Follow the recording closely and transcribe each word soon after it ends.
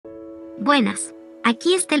Buenas,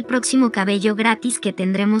 aquí está el próximo cabello gratis que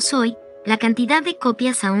tendremos hoy. La cantidad de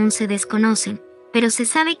copias aún se desconocen, pero se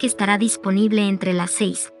sabe que estará disponible entre las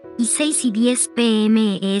 6 y 10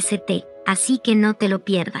 p.m. EST, así que no te lo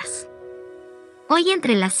pierdas. Hoy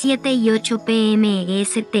entre las 7 y 8 p.m.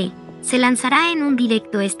 EST, se lanzará en un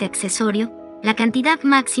directo este accesorio. La cantidad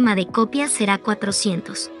máxima de copias será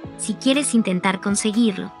 400. Si quieres intentar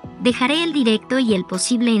conseguirlo, dejaré el directo y el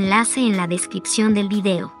posible enlace en la descripción del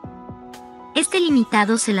video. Este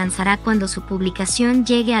limitado se lanzará cuando su publicación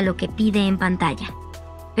llegue a lo que pide en pantalla,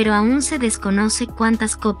 pero aún se desconoce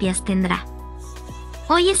cuántas copias tendrá.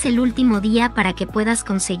 Hoy es el último día para que puedas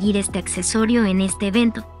conseguir este accesorio en este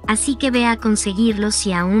evento, así que ve a conseguirlo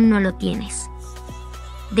si aún no lo tienes.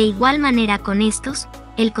 De igual manera con estos,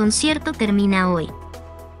 el concierto termina hoy.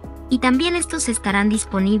 Y también estos estarán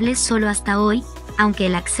disponibles solo hasta hoy, aunque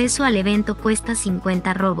el acceso al evento cuesta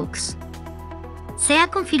 50 Robux. Se ha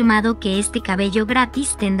confirmado que este cabello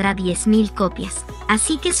gratis tendrá 10.000 copias,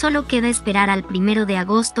 así que solo queda esperar al 1 de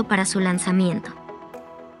agosto para su lanzamiento.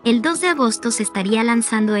 El 2 de agosto se estaría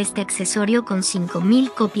lanzando este accesorio con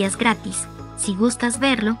 5.000 copias gratis. Si gustas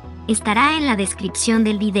verlo, estará en la descripción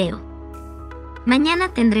del video. Mañana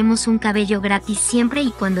tendremos un cabello gratis siempre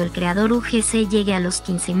y cuando el creador UGC llegue a los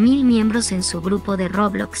 15.000 miembros en su grupo de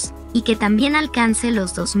Roblox, y que también alcance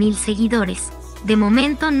los 2.000 seguidores. De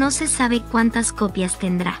momento no se sabe cuántas copias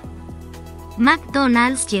tendrá.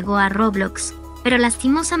 McDonald's llegó a Roblox, pero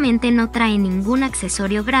lastimosamente no trae ningún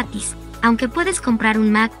accesorio gratis, aunque puedes comprar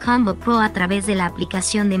un Mac Combo Pro a través de la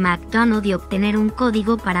aplicación de McDonald's y obtener un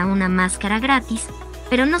código para una máscara gratis,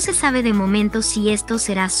 pero no se sabe de momento si esto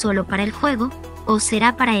será solo para el juego, o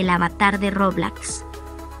será para el avatar de Roblox.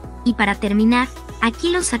 Y para terminar, aquí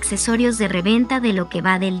los accesorios de reventa de lo que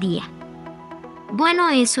va del día. Bueno,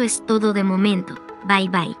 eso es todo de momento. Bye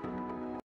bye.